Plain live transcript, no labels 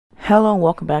Hello and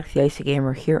welcome back to the Icy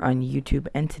Gamer here on YouTube,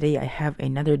 and today I have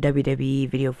another WWE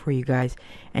video for you guys,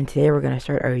 and today we're going to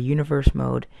start our universe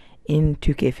mode in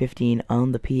 2K15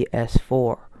 on the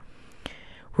PS4.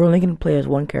 We're only going to play as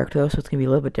one character though, so it's going to be a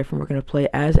little bit different. We're going to play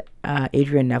as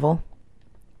Adrian Neville,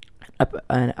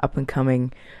 an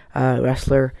up-and-coming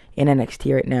wrestler in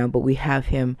NXT right now, but we have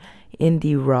him in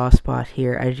the Raw spot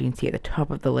here, as you can see at the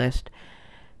top of the list.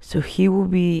 So he will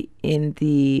be in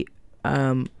the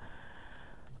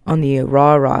on the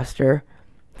Raw roster,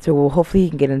 so hopefully he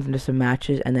can get into some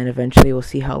matches, and then eventually we'll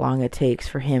see how long it takes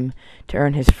for him to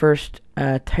earn his first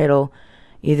title,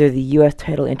 either the U.S.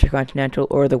 title, Intercontinental,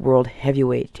 or the World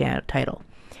Heavyweight title.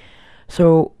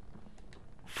 So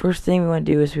first thing we want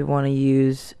to do is we want to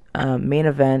use main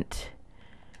event.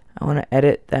 I want to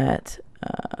edit that.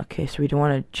 Okay, so we don't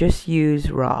want to just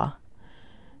use Raw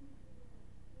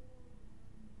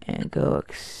and go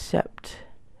accept.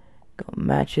 Go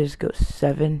matches, go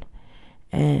 7,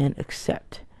 and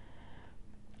accept.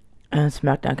 And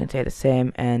SmackDown can say the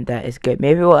same, and that is good.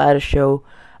 Maybe we'll add a show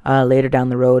later down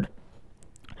the road,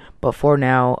 but for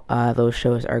now, those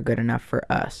shows are good enough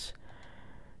for us.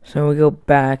 So we go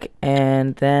back,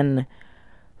 and then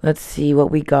let's see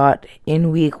what we got in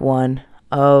week 1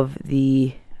 of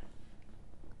the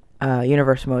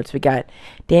universe mode. So we got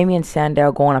Damien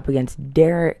Sandow going up against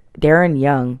Darren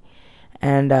Young.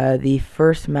 And the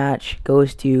first match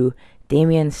goes to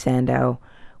Damien Sandow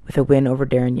with a win over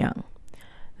Darren Young.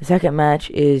 The second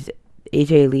match is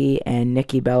AJ Lee and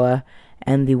Nikki Bella,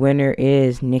 and the winner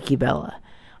is Nikki Bella.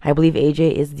 I believe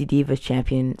AJ is the Divas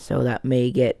champion, so that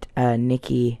may get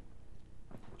Nikki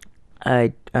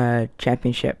a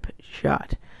championship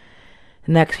shot.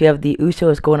 Next, we have the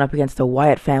Usos going up against the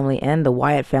Wyatt family, and the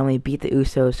Wyatt family beat the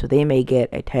Usos, so they may get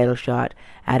a title shot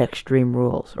at Extreme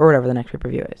Rules, or whatever the next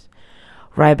pay-per-view is.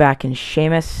 Ryback and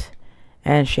Sheamus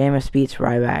beats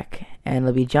Ryback, and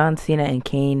it'll be John Cena and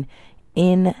Kane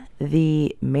in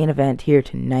the main event here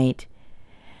tonight,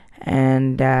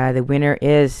 and the winner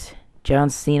is John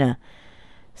Cena.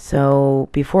 So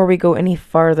before we go any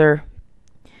farther,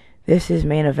 this is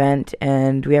main event,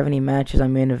 and do we have any matches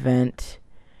on main event?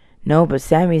 No, but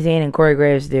Sami Zayn and Corey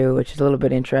Graves do, which is a little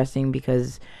bit interesting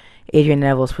because Adrian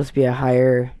Neville is supposed to be a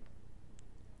higher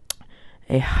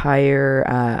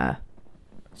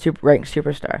ranked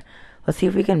superstar. Let's see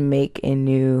if we can make a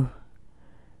new.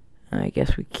 I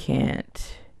guess we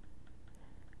can't.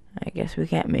 I guess we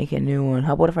can't make a new one.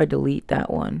 How about if I delete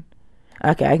that one?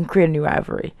 Okay, I can create a new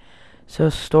rivalry.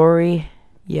 So story,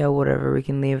 yeah, whatever. We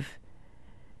can leave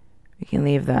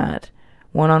that.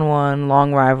 1-on-1,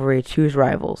 long rivalry, choose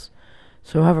rivals.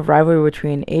 So we'll have a rivalry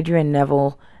between Adrian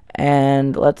Neville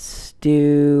and let's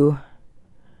do.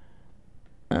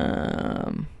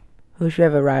 Who should we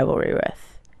have a rivalry with?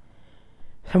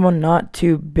 Someone not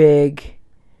too big.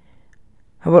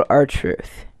 How about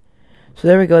R-Truth? So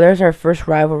there we go. There's our first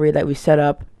rivalry that we set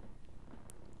up.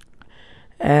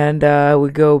 And we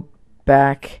go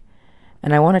back.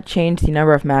 And I want to change the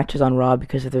number of matches on Raw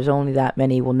because if there's only that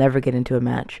many, we'll never get into a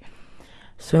match.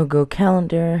 So go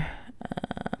calendar.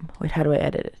 Wait, how do I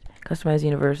edit it? Customize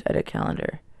universe, edit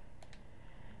calendar.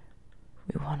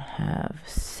 We want to have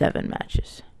 7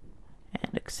 matches.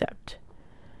 And accept.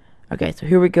 Okay, so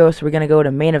here we go. So we're going to go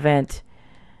to main event.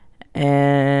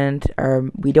 And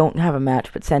we don't have a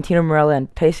match, but Santino Marella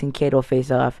and Tyson Kidd will face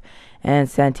off. And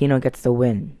Santino gets the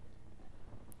win.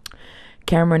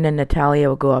 Cameron and Natalia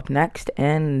will go up next.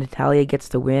 And Natalia gets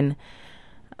the win.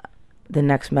 The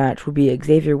next match will be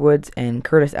Xavier Woods and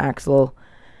Curtis Axel.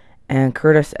 And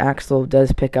Curtis Axel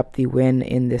does pick up the win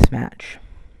in this match.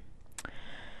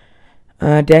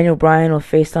 Daniel Bryan will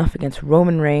face off against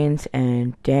Roman Reigns,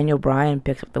 and Daniel Bryan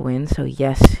picks up the win, so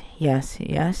yes.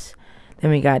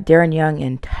 Then we got Darren Young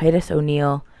and Titus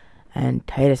O'Neil, and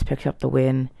Titus picks up the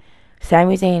win.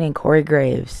 Sami Zayn and Corey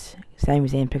Graves. Sami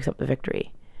Zayn picks up the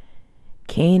victory.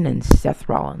 Kane and Seth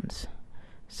Rollins.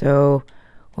 So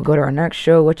we'll go to our next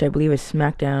show, which I believe is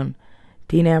SmackDown.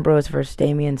 Dean Ambrose versus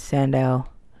Damien Sandow.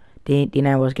 Dean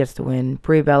Ambrose gets the win.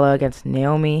 Brie Bella against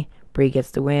Naomi. Brie gets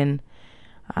the win.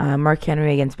 Mark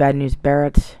Henry against Bad News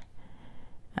Barrett.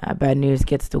 Bad News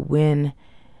gets the win.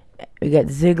 We got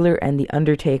Ziggler and The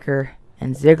Undertaker.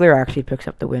 And Ziggler actually picks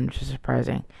up the win, which is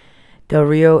surprising. Del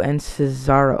Rio and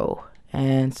Cesaro.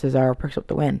 And Cesaro picks up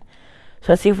the win.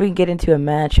 So let's see if we can get into a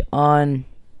match on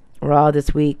Raw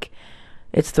this week.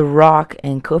 It's The Rock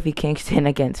and Kofi Kingston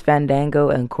against Fandango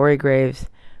and Corey Graves.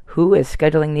 Who is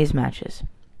scheduling these matches?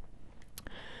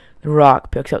 The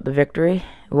Rock picks up the victory.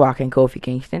 Rock and Kofi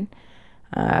Kingston.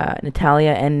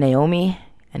 Natalia and Naomi.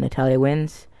 And Natalia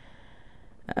wins.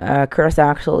 Curtis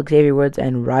Axel, Xavier Woods,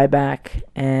 and Ryback,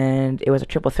 and it was a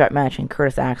triple threat match, and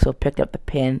Curtis Axel picked up the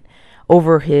pin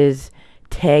over his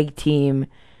tag team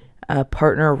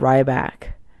partner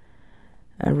Ryback.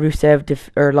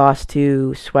 Rusev lost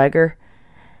to Swagger.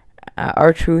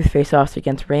 R-Truth face-offs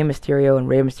against Rey Mysterio, and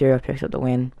Rey Mysterio picks up the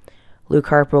win. Luke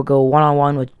Harper will go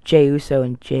one-on-one with Jey Uso,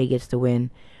 and Jey gets the win.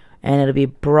 And it'll be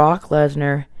Brock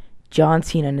Lesnar, John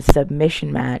Cena in a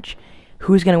submission match.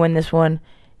 Who's going to win this one?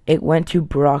 It went to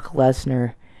Brock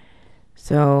Lesnar.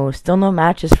 So, still no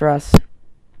matches for us.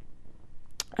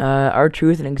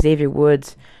 R-Truth and Xavier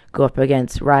Woods go up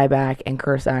against Ryback and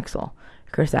Curtis Axel.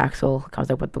 Curtis Axel comes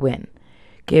up with the win.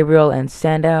 Gabriel and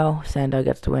Sandow. Sandow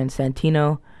gets the win.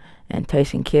 Santino and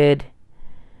Tyson Kidd.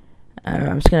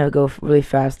 I'm just going to go really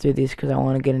fast through these because I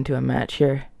want to get into a match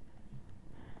here.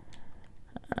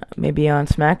 Maybe on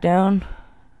SmackDown.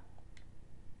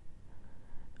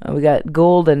 We got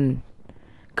Gold and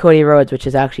Cody Rhodes, which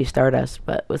is actually Stardust,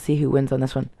 but we'll see who wins on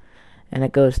this one. And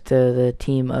it goes to the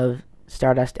team of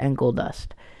Stardust and Goldust.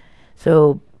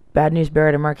 So, Bad News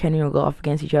Barrett and Mark Henry will go off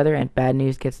against each other, and Bad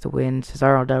News gets the win.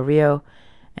 Cesaro Del Rio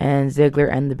and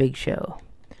Ziggler and The Big Show.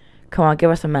 Come on, give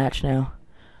us a match now.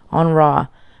 On Raw,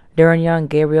 Darren Young,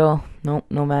 Gabriel, no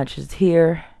matches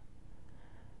here.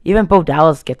 Even Bo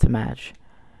Dallas gets a match.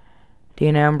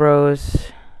 Dean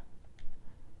Ambrose.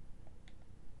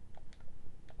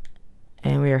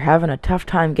 And we are having a tough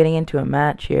time getting into a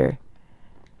match here.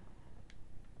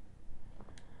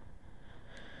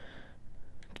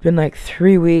 It's been like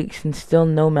 3 weeks and still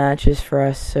no matches for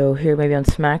us. So here maybe on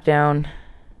SmackDown.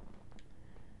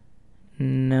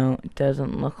 No, it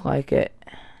doesn't look like it.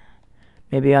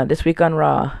 Maybe on this week on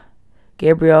Raw.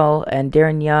 Gabriel and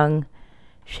Darren Young,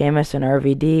 Sheamus and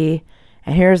RVD.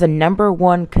 And here's a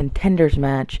 #1 contenders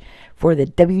match for the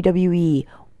WWE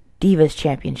Divas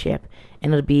Championship.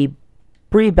 And it'll be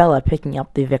Brie Bella picking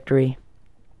up the victory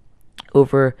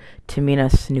over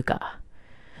Tamina Snuka.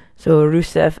 So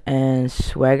Rusev and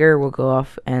Swagger will go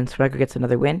off, and Swagger gets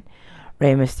another win.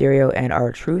 Rey Mysterio and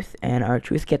R-Truth, and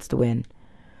R-Truth gets the win.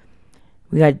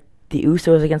 We got the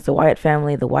Usos against the Wyatt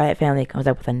family. The Wyatt family comes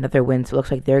up with another win, so it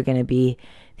looks like they're going to be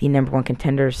the #1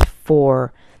 contenders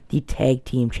for the Tag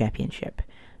Team Championship.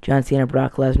 John Cena,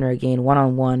 Brock Lesnar again,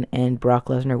 one-on-one, and Brock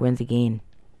Lesnar wins again.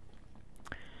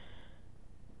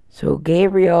 So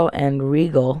Gabriel and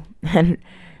Regal, and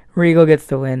Regal gets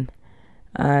the win.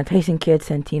 Tyson Kidd,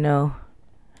 Santino,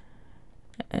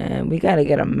 and we got to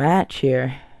get a match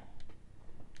here.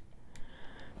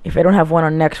 If I don't have one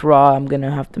on next Raw, I'm going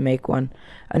to have to make one.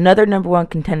 Another #1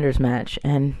 contenders match,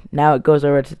 and now it goes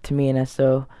over to Tamina,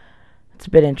 so it's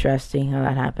a bit interesting how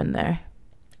that happened there.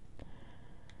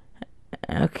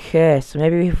 Okay, so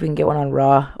maybe if we can get one on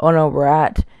Raw. Oh no, we're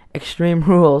at Extreme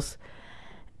Rules.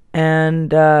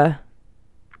 And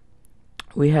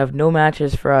we have no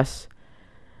matches for us.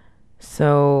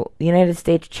 So the United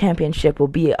States Championship will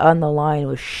be on the line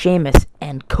with Sheamus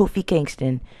and Kofi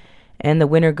Kingston. And the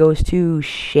winner goes to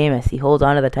Sheamus. He holds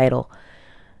on to the title.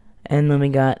 And then we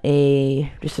got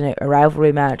a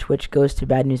rivalry match, which goes to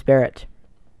Bad News Barrett.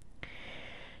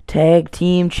 Tag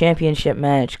Team Championship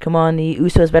match. Come on, the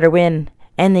Usos better win.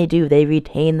 And they do. They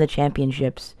retain the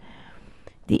championships.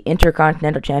 The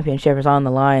Intercontinental Championship is on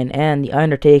the line, and The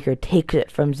Undertaker takes it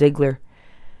from Ziggler.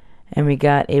 And we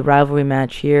got a rivalry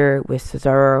match here with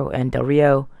Cesaro and Del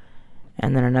Rio.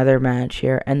 And then another match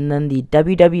here. And then the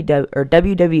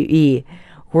WWE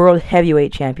World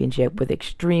Heavyweight Championship with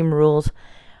Extreme Rules.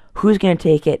 Who's going to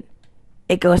take it?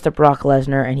 It goes to Brock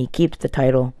Lesnar, and he keeps the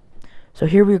title. So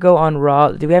here we go on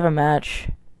Raw. Do we have a match?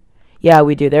 Yeah,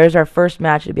 we do. There's our first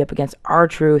match. It'll be up against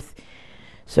R-Truth.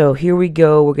 So here we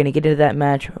go. We're going to get into that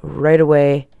match right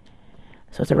away.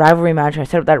 So it's a rivalry match. I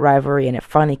set up that rivalry, and it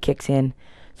finally kicks in.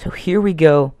 So here we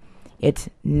go. It's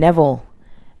Neville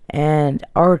and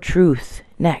R-Truth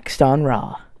next on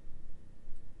Raw.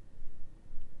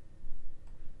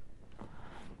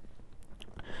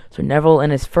 So Neville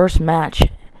in his first match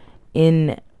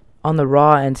on the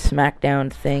Raw and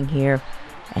SmackDown thing here,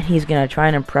 and he's going to try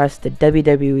and impress the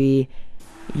WWE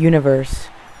Universe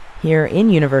here in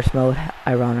Universe mode,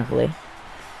 ironically.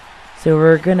 So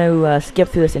we're going to skip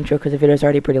through this intro because the video is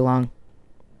already pretty long.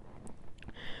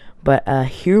 But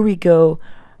here we go.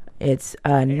 It's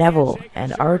Neville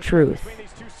and R-Truth.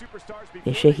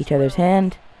 They shake each other's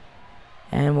hand,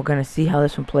 and we're going to see how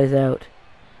this one plays out.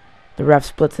 The ref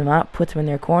splits them up, puts them in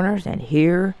their corners, and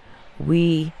here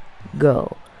we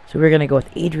go. So we're going to go with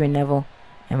Adrian Neville,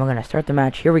 and we're going to start the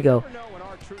match. Here we go.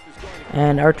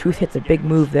 And R-Truth hits a big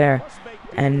move there.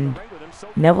 And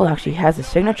Neville actually has the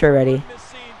signature ready.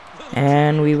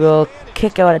 And we will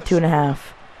kick out at 2.5.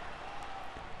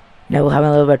 Neville having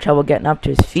a little bit of trouble getting up to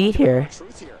his feet here.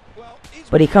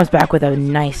 But he comes back with a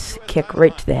nice kick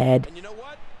right to the head.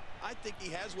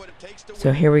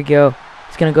 So here we go.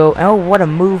 He's gonna go. Oh, what a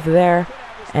move there!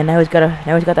 And now he's got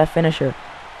that finisher.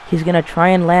 He's gonna try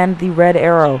and land the red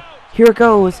arrow. Here it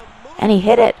goes, and he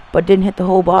hit it, but didn't hit the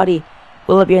whole body.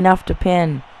 Will it be enough to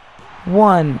pin?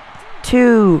 1,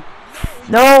 2,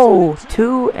 no,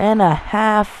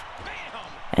 2.5.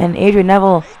 And Adrian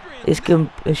Neville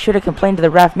should have complained to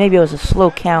the ref. Maybe it was a slow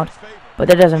count, but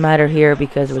that doesn't matter here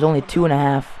because it was only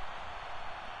 2.5.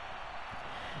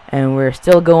 And we're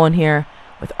still going here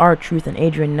with R-Truth and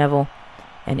Adrian Neville.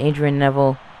 And Adrian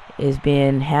Neville is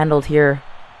being handled here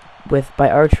by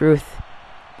R-Truth.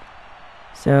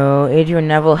 So Adrian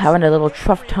Neville having a little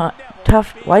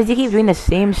tough. Why does he keep doing the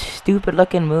same stupid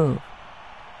looking move?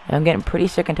 I'm getting pretty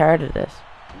sick and tired of this.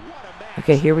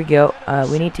 Okay, here we go.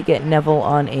 We need to get Neville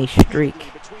on a streak.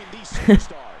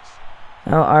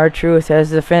 Now R-Truth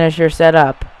has the finisher set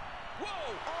up.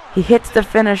 He hits the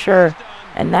finisher,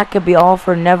 and that could be all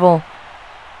for Neville.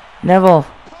 Neville.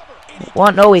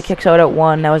 No, he kicks out at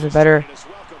 1. That was a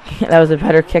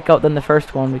better kick out than the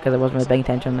first one because I wasn't really paying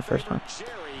attention on the first one.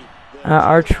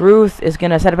 R-Truth is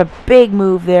gonna set up a big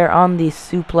move there on the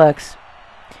suplex.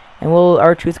 And will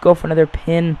R-Truth go for another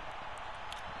pin?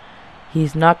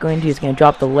 He's not going to. He's going to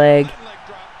drop the leg.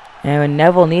 And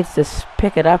Neville needs to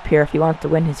pick it up here if he wants to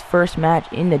win his first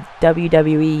match in the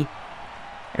WWE.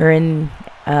 Or in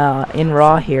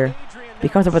Raw here. He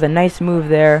comes up with a nice move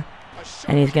there.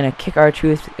 And he's going to kick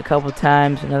R-Truth a couple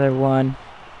times. Another one.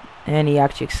 And he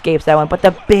actually escapes that one. But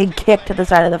the big kick to the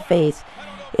side of the face.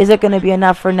 Is it going to be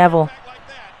enough for Neville?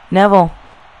 Neville.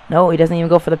 No, he doesn't even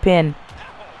go for the pin.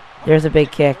 There's a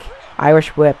big kick. Irish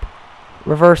whip.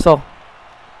 Reversal.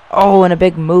 Oh, and a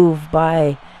big move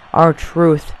by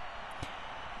R-Truth.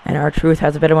 And R-Truth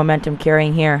has a bit of momentum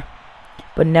carrying here.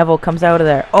 But Neville comes out of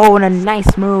there. Oh, and a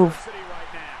nice move.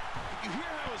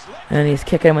 And he's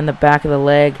kicking him in the back of the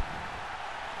leg.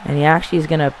 And he actually is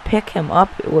going to pick him up.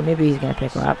 Well, maybe he's going to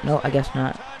pick him up. No, I guess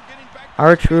not.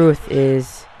 R-Truth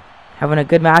is having a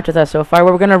good match with us so far.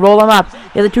 We're going to roll him up.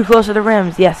 Yeah, they're too close to the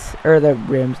rims. Yes, or the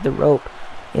rims, the rope.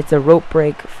 It's a rope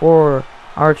break for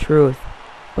R-Truth.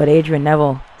 But Adrian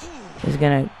Neville is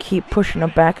going to keep pushing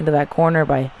him back into that corner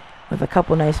with a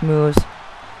couple nice moves.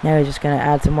 Now he's just going to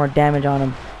add some more damage on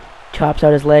him. Chops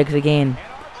out his legs again.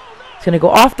 He's going to go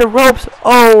off the ropes.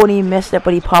 Oh, and he missed it,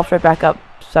 but he pops right back up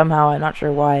somehow. I'm not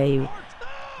sure why.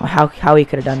 How he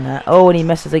could have done that. Oh, and he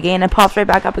misses again and pops right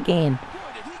back up again.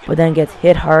 But then gets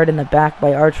hit hard in the back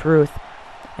by R-Truth.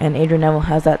 And Adrian Neville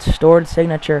has that stored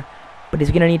signature. But he's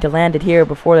going to need to land it here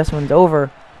before this one's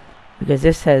over. Because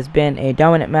this has been a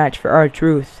dominant match for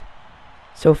R-Truth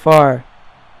so far.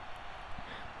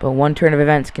 But one turn of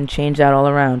events can change that all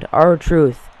around.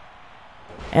 R-Truth.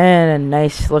 And a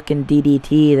nice looking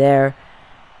DDT there.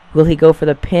 Will he go for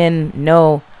the pin?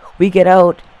 No. We get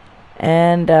out.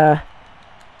 And,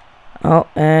 oh,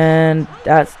 and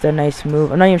that's the nice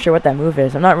move. I'm not even sure what that move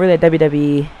is. I'm not really a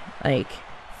WWE,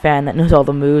 fan that knows all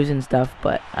the moves and stuff.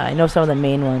 But I know some of the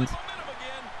main ones.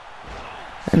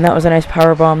 And that was a nice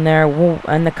powerbomb there.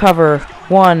 And the cover.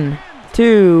 1,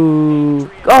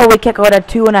 2. Oh, we kick out at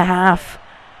 2.5.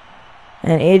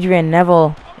 And Adrian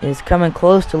Neville is coming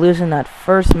close to losing that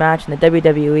first match in the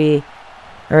WWE.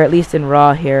 Or at least in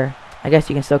Raw here. I guess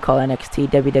you can still call NXT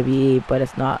WWE, but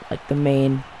it's not like the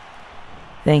main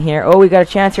thing here. Oh, we got a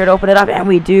chance here to open it up, and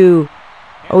we do.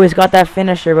 Oh, he's got that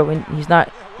finisher, but he's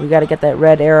not. We got to get that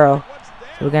red arrow.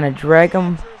 So we're going to drag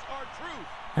him.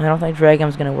 I don't think drag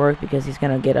him's going to work because he's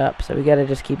going to get up. So we got to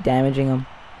just keep damaging him.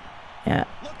 Yeah.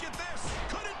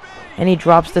 And he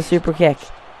drops the super kick.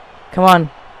 Come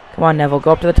on. Come on, Neville.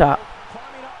 Go up to the top.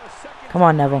 Come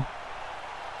on, Neville.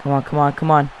 Come on, come on, come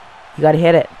on. You got to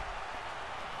hit it.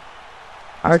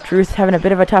 R-Truth's having a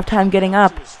bit of a tough time getting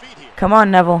up. Come on,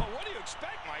 Neville.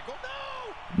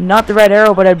 Not the red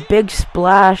arrow, but a big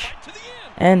splash.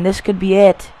 And this could be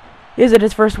it. Is it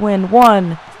his first win?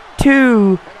 1,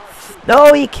 2.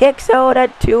 No, he kicks out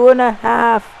at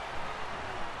 2.5.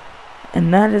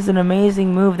 And that is an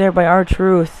amazing move there by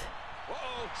R-Truth.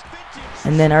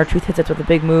 And then R-Truth hits it with a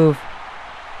big move.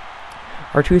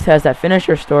 R-Truth has that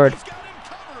finisher stored.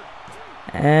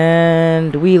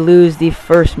 And we lose the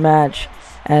first match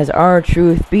as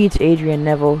R-Truth beats Adrian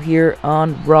Neville here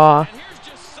on Raw.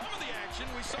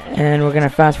 And we're going to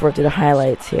fast forward to the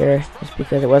highlights here, just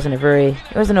because it was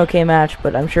an okay match,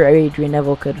 but I'm sure Adrian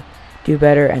Neville could do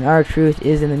better. And R-Truth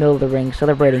is in the middle of the ring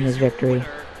celebrating his victory.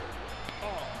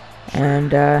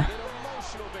 And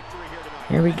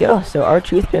here we go. So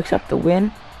R-Truth picks up the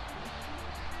win.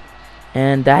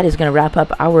 And that is going to wrap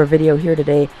up our video here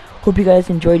today. Hope you guys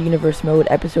enjoyed Universe Mode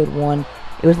Episode 1.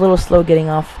 It was a little slow getting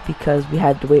off because we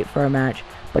had to wait for our match,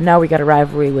 but now we got a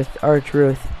rivalry with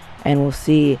R-Truth, and we'll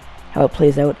see how it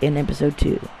plays out in Episode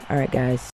 2. Alright guys.